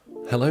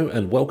Hello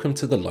and welcome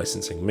to the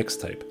Licensing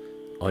Mixtape.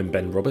 I'm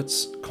Ben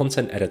Roberts,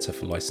 content editor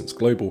for License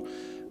Global,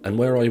 and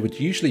where I would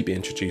usually be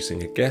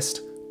introducing a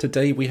guest,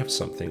 today we have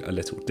something a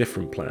little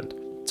different planned.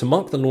 To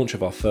mark the launch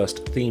of our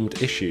first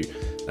themed issue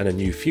and a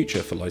new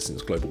future for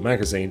License Global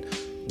magazine,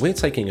 we're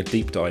taking a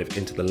deep dive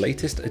into the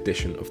latest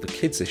edition of the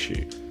Kids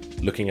issue,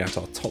 looking at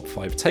our top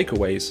 5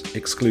 takeaways,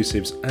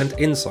 exclusives, and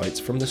insights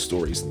from the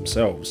stories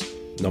themselves.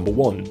 Number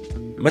 1.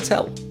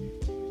 Mattel.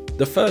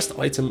 The first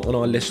item on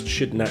our list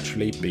should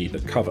naturally be the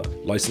cover.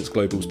 License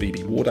Global's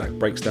BB Wardak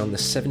breaks down the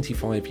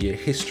 75-year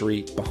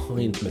history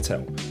behind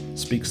Mattel,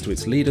 speaks to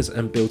its leaders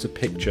and builds a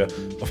picture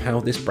of how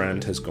this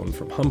brand has gone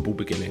from humble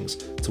beginnings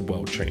to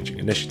world-changing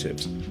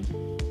initiatives.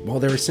 While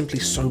there is simply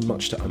so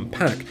much to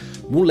unpack,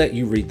 we'll let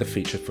you read the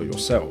feature for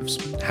yourselves.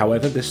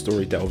 However, this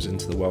story delves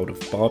into the world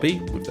of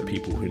Barbie with the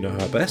people who know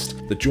her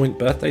best, the joint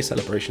birthday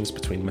celebrations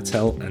between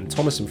Mattel and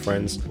Thomas &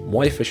 Friends,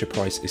 why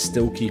Fisher-Price is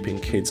still keeping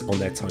kids on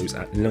their toes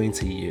at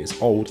 90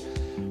 years old,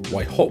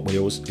 why Hot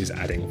Wheels is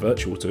adding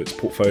virtual to its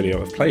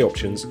portfolio of play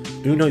options,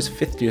 Uno's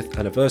 50th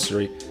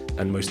anniversary,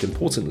 and most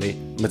importantly,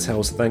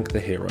 Mattel's Thank the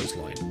Heroes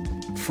line.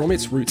 From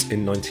its roots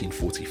in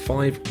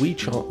 1945, we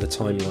chart the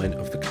timeline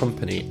of the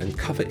company and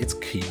cover its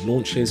key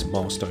launches,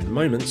 milestone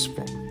moments,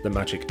 from the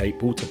Magic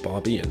 8-Ball to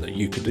Barbie and the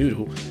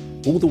Yuka-Doodle,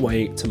 all the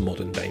way to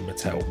modern-day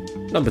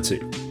Mattel. Number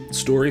 2.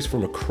 Stories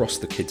from across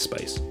the kids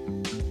space.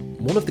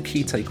 One of the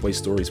key takeaway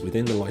stories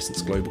within the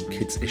License Global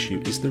Kids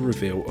issue is the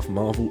reveal of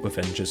Marvel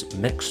Avengers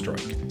Mech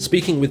Strike.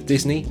 Speaking with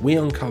Disney, we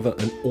uncover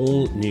an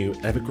all-new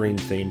evergreen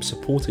theme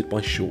supported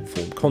by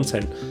short-form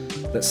content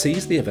that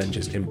sees the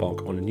Avengers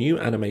embark on new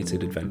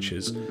animated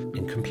adventures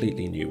in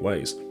completely new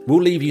ways.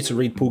 We'll leave you to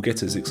read Paul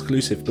Gitter's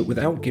exclusive, but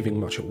without giving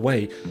much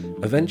away,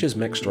 Avengers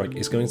Mech Strike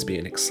is going to be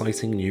an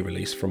exciting new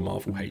release from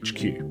Marvel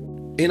HQ.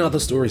 In other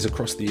stories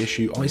across the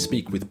issue, I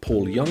speak with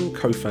Paul Young,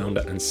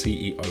 co-founder and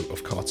CEO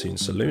of Cartoon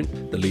Saloon,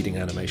 the leading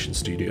animation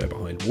studio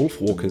behind Wolf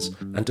Walkers,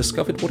 and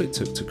discovered what it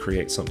took to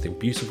create something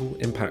beautiful,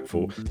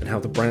 impactful, and how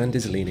the brand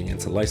is leaning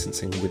into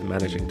licensing with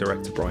managing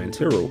director Brian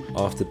Tyrrell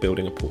after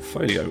building a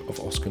portfolio of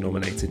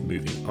Oscar-nominated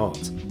movie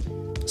art.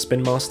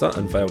 Spin Master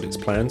unveiled its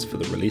plans for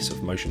the release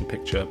of motion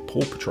picture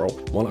Paw Patrol,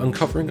 while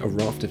uncovering a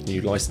raft of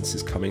new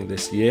licenses coming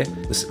this year,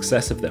 the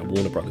success of their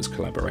Warner Brothers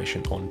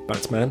collaboration on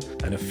Batman,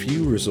 and a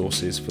few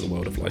resources for the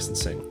world of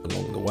licensing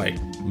along the way.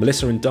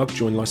 Melissa and Doug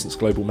join License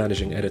Global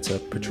managing editor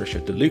Patricia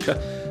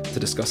DeLuca to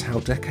discuss how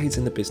decades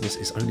in the business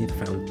is only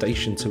the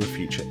foundation to a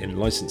future in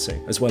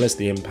licensing, as well as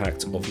the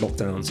impact of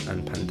lockdowns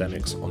and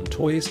pandemics on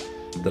toys,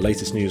 the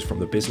latest news from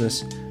the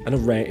business, and a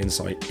rare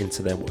insight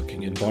into their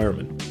working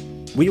environment.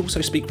 We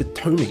also speak with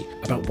Tomy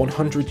about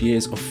 100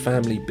 years of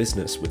family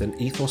business with an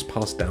ethos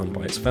passed down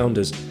by its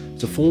founders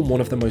to form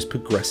one of the most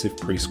progressive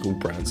preschool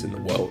brands in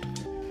the world.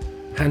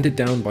 Handed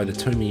down by the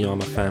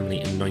Tomiyama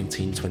family in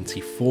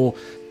 1924,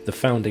 the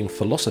founding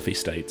philosophy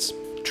states,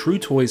 "True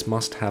toys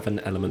must have an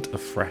element of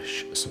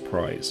fresh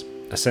surprise,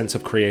 a sense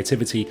of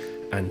creativity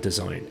and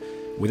design.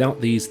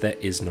 Without these, there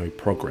is no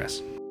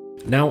progress."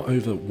 Now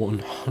over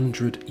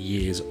 100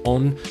 years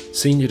on,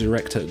 Senior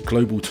Director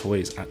Global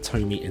Toys at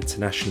Tomy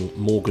International,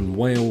 Morgan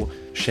Whale,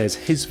 shares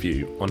his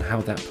view on how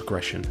that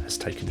progression has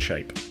taken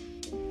shape.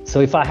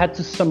 So if I had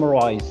to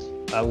summarize,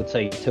 I would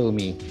say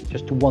Tomy,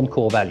 just to one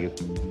core value,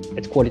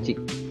 it's quality.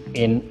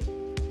 In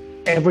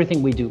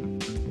everything we do,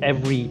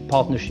 every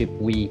partnership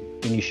we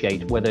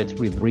initiate, whether it's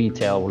with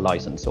retail or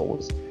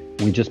licensors,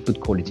 we just put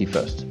quality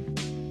first.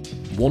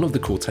 One of the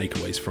core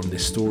takeaways from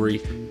this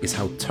story is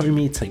how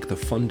Tomy take the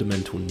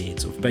fundamental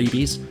needs of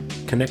babies,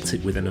 connect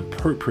it with an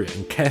appropriate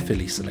and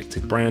carefully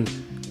selected brand,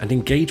 and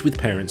engage with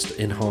parents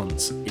to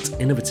enhance its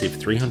innovative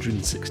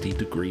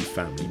 360-degree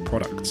family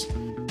products.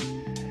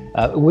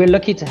 We're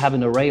lucky to have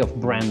an array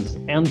of brands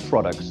and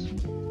products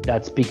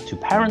that speak to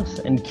parents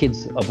and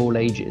kids of all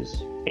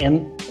ages.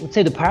 And I would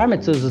say the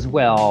parameters as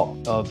well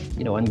of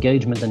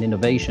engagement and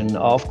innovation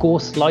are of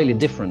course slightly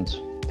different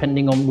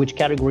depending on which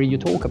category you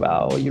talk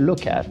about or you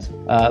look at.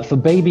 For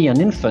baby and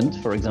infant,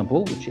 for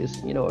example, which is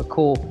a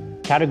core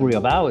category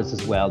of ours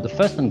as well, the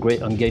first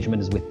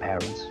engagement is with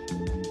parents.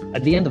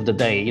 At the end of the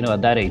day,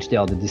 at that age, they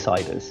are the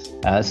deciders.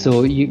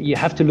 So you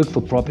have to look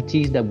for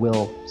properties that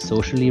will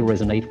socially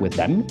resonate with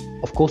them.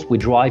 Of course, we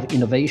drive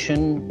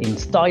innovation in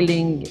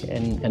styling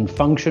and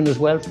function as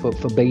well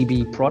for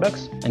baby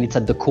products. And it's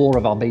at the core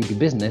of our baby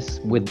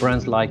business with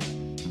brands like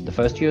The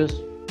First Years,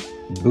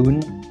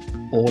 Boone,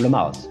 or Le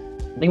Mars.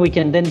 I think we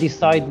can then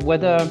decide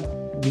whether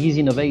these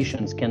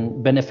innovations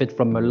can benefit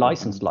from a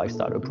licensed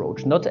lifestyle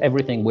approach. Not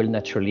everything will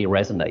naturally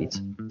resonate.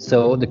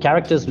 So the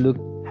characters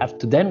have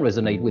to then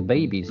resonate with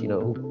babies,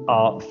 who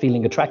are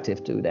feeling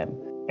attractive to them.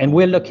 And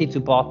we're lucky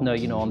to partner,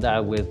 on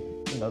that with,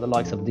 the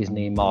likes of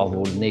Disney,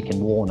 Marvel, Nick and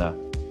Warner,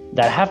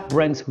 that have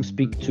brands who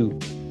speak to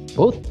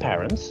both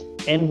parents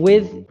and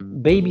with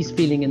babies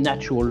feeling a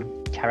natural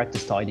character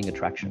styling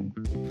attraction.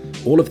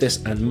 All of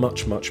this and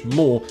much, much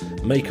more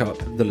make up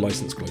the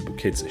License Global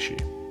Kids issue.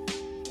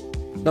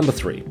 Number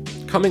 3,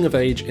 coming of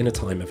age in a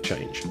time of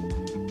change.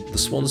 The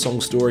swan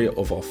song story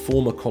of our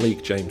former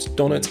colleague James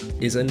Donnett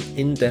is an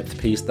in-depth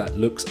piece that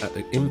looks at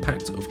the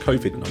impact of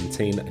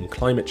COVID-19 and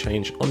climate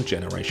change on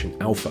Generation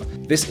Alpha.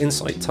 This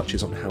insight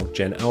touches on how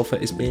Gen Alpha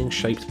is being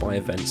shaped by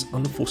events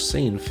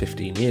unforeseen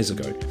 15 years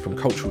ago, from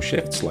cultural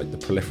shifts like the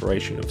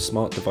proliferation of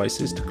smart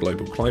devices to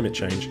global climate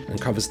change, and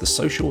covers the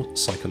social,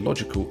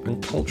 psychological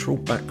and cultural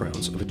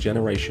backgrounds of a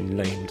generation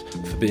named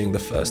for being the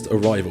first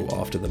arrival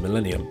after the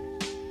millennium.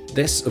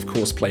 This, of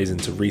course, plays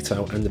into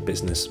retail and the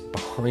business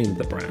behind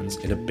the brands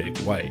in a big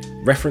way.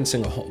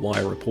 Referencing a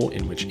Hotwire report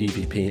in which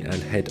EVP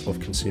and Head of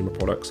Consumer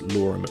Products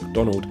Laura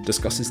McDonald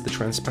discusses the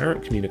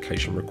transparent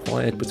communication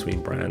required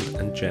between brand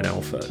and Gen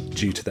Alpha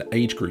due to the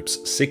age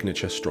group's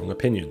signature strong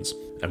opinions.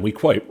 And we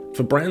quote,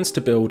 "For brands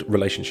to build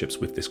relationships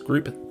with this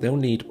group, they'll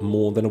need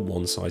more than a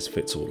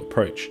one-size-fits-all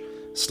approach.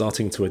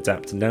 Starting to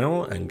adapt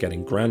now and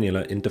getting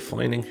granular in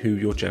defining who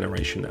your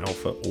Generation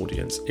Alpha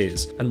audience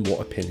is and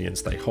what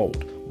opinions they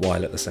hold,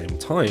 while at the same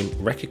time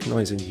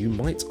recognizing you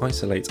might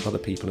isolate other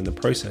people in the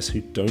process who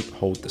don't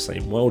hold the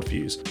same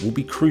worldviews will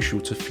be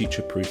crucial to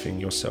future-proofing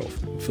yourself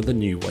for the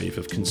new wave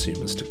of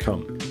consumers to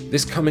come."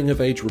 This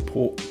coming-of-age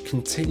report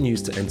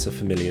continues to enter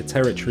familiar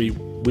territory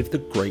with the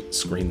great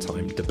screen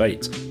time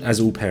debate.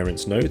 As all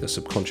parents know, the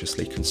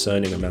subconsciously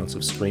concerning amount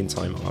of screen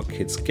time our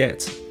kids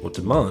get or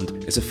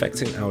demand is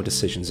affecting our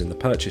decisions in the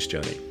purchase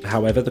journey.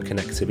 However, the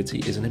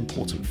connectivity is an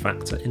important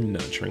factor in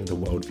nurturing the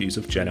worldviews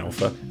of Gen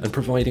Alpha and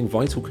providing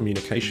vital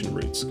communication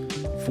routes,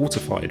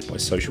 fortified by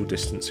social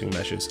distancing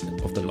measures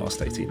of the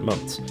last 18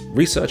 months.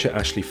 Researcher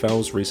Ashley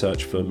Fell's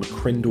research for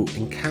McCrindle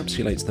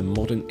encapsulates the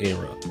modern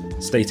era,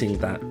 stating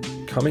that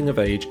coming of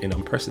age in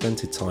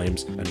unprecedented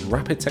times and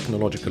rapid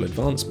technological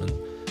advancement,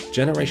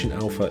 Generation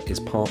Alpha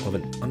is part of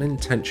an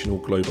unintentional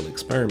global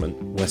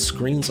experiment where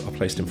screens are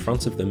placed in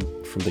front of them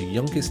from the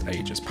youngest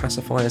age as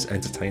pacifiers,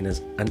 entertainers,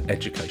 and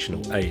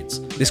educational aids.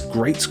 This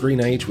great screen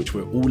age which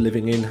we're all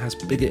living in has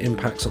bigger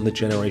impacts on the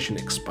generation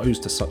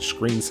exposed to such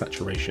screen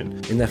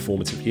saturation in their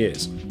formative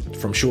years.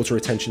 From shorter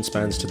attention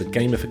spans to the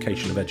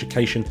gamification of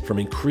education, from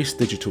increased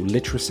digital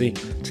literacy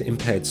to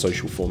impaired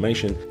social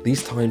formation,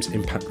 these times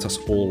impact us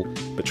all,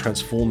 but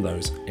transform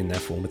those in their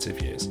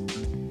formative years.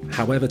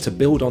 However, to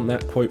build on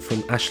that quote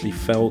from Ashley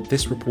Fell,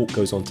 this report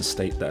goes on to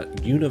state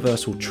that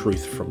universal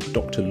truth from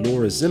Dr.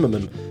 Laura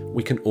Zimmerman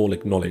we can all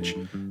acknowledge,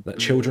 that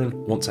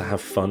children want to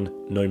have fun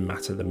no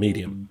matter the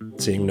medium,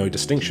 seeing no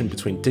distinction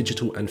between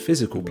digital and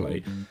physical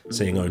play,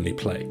 seeing only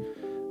play,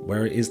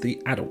 where it is the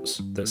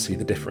adults that see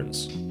the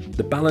difference.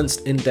 The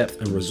balanced,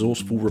 in-depth and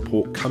resourceful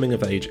report Coming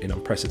of Age in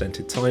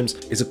Unprecedented Times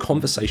is a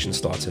conversation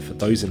starter for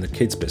those in the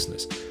kids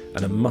business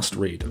and a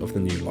must-read of the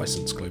new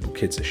Licensed Global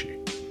Kids issue.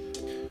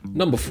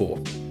 Number 4.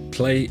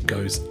 Play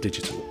goes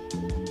digital.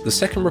 The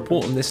second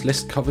report on this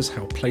list covers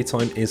how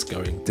playtime is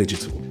going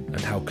digital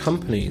and how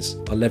companies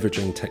are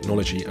leveraging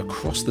technology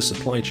across the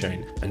supply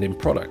chain and in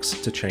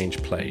products to change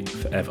play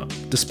forever.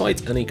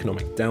 Despite an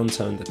economic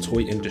downturn, the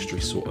toy industry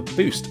saw a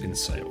boost in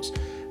sales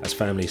as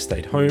families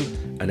stayed home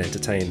and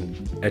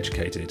entertained,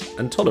 educated,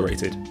 and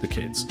tolerated the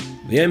kids.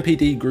 The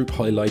NPD group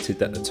highlighted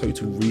that the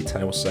total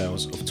retail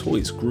sales of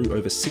toys grew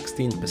over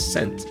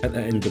 16% at the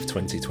end of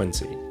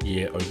 2020,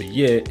 year over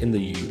year in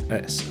the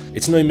US.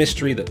 It's no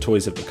mystery that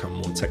toys have become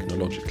more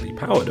technologically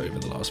powered over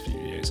the last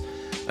few years,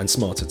 and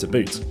smarter to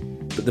boot.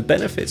 But the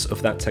benefits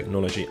of that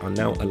technology are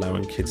now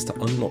allowing kids to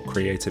unlock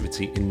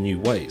creativity in new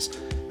ways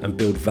and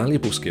build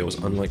valuable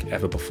skills unlike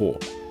ever before.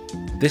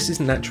 This is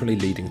naturally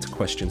leading to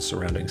questions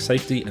surrounding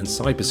safety and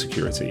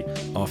cybersecurity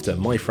after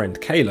my friend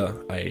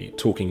Kayla, a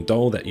talking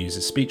doll that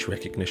uses speech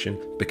recognition,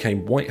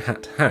 became white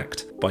hat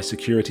hacked by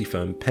security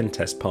firm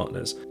Pentest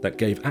Partners that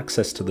gave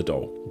access to the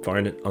doll via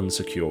an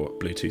unsecure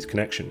Bluetooth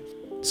connection.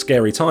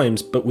 Scary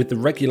times, but with the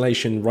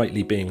regulation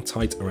rightly being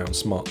tight around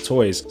smart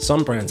toys,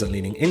 some brands are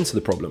leaning into the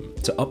problem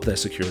to up their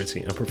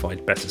security and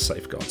provide better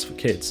safeguards for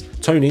kids.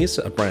 Tony's,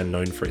 a brand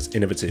known for its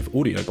innovative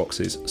audio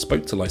boxes,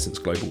 spoke to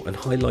Licensed Global and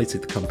highlighted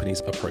the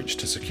company's approach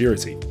to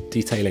security,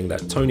 detailing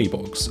that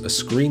Tonybox, a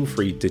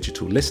screen-free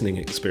digital listening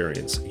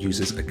experience,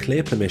 uses a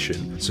clear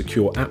permission,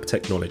 secure app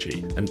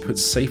technology, and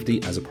puts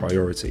safety as a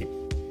priority.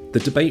 The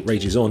debate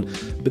rages on,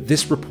 but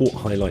this report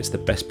highlights the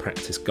best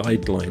practice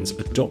guidelines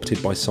adopted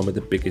by some of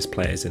the biggest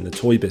players in the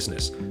toy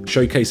business,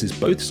 showcases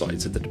both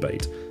sides of the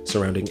debate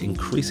surrounding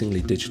increasingly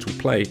digital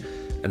play,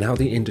 and how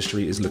the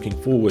industry is looking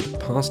forward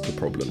past the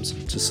problems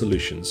to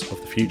solutions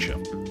of the future.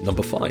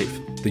 Number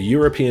 5. The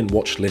European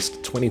Watch List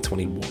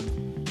 2021.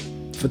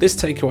 For this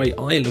takeaway,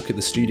 I look at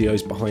the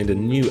studios behind a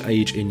new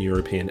age in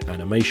European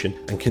animation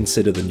and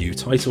consider the new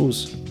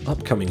titles,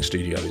 upcoming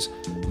studios,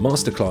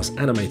 masterclass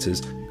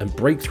animators, and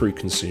breakthrough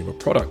consumer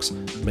products,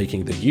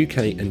 making the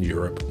UK and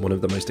Europe one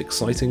of the most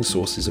exciting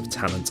sources of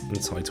talent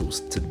and titles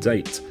to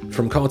date.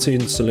 From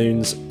Cartoon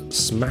Saloon's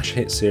smash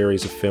hit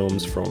series of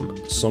films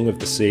from Song of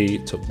the Sea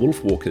to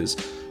Wolfwalkers,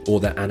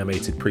 or their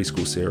animated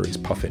preschool series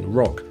Puffin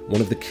Rock,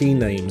 one of the key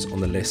names on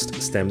the list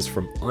stems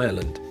from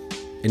Ireland.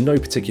 In no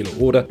particular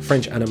order,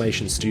 French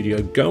animation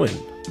studio Goen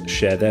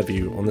share their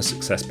view on the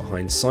success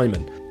behind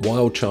Simon.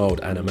 Wild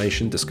Child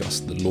Animation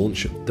discussed the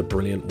launch of The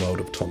Brilliant World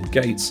of Tom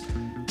Gates.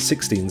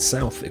 16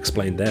 South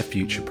explain their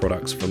future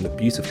products from the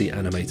beautifully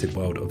animated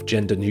world of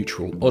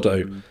gender-neutral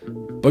Oddo.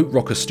 Boat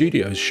Rocker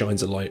Studios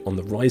shines a light on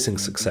the rising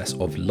success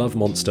of Love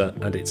Monster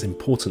and its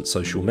important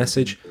social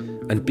message,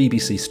 and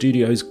BBC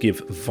Studios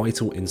give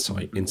vital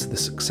insight into the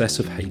success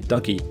of Hey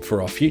Duggee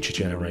for our future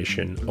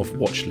generation of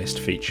watchlist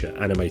feature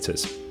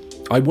animators.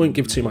 I won't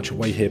give too much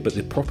away here, but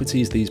the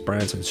properties these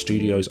brands and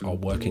studios are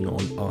working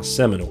on are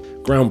seminal,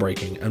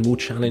 groundbreaking, and will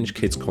challenge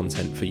kids'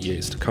 content for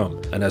years to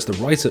come. And as the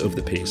writer of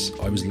the piece,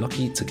 I was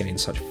lucky to gain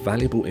such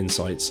valuable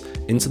insights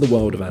into the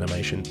world of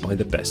animation by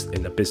the best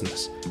in the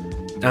business.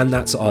 And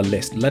that's our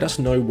list. Let us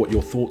know what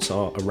your thoughts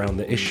are around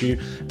the issue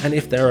and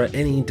if there are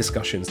any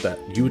discussions that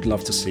you would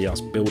love to see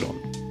us build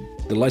on.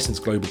 The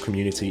Licensed Global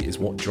community is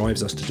what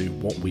drives us to do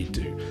what we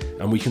do,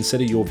 and we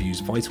consider your views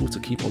vital to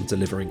keep on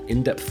delivering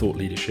in-depth thought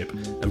leadership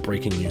and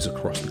breaking news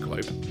across the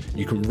globe.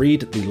 You can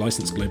read the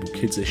Licensed Global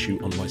Kids issue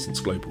on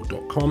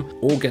licensedglobal.com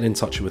or get in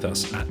touch with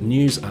us at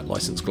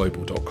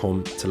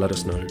news@licensedglobal.com to let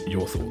us know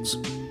your thoughts.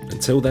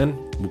 Until then,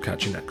 we'll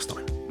catch you next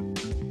time.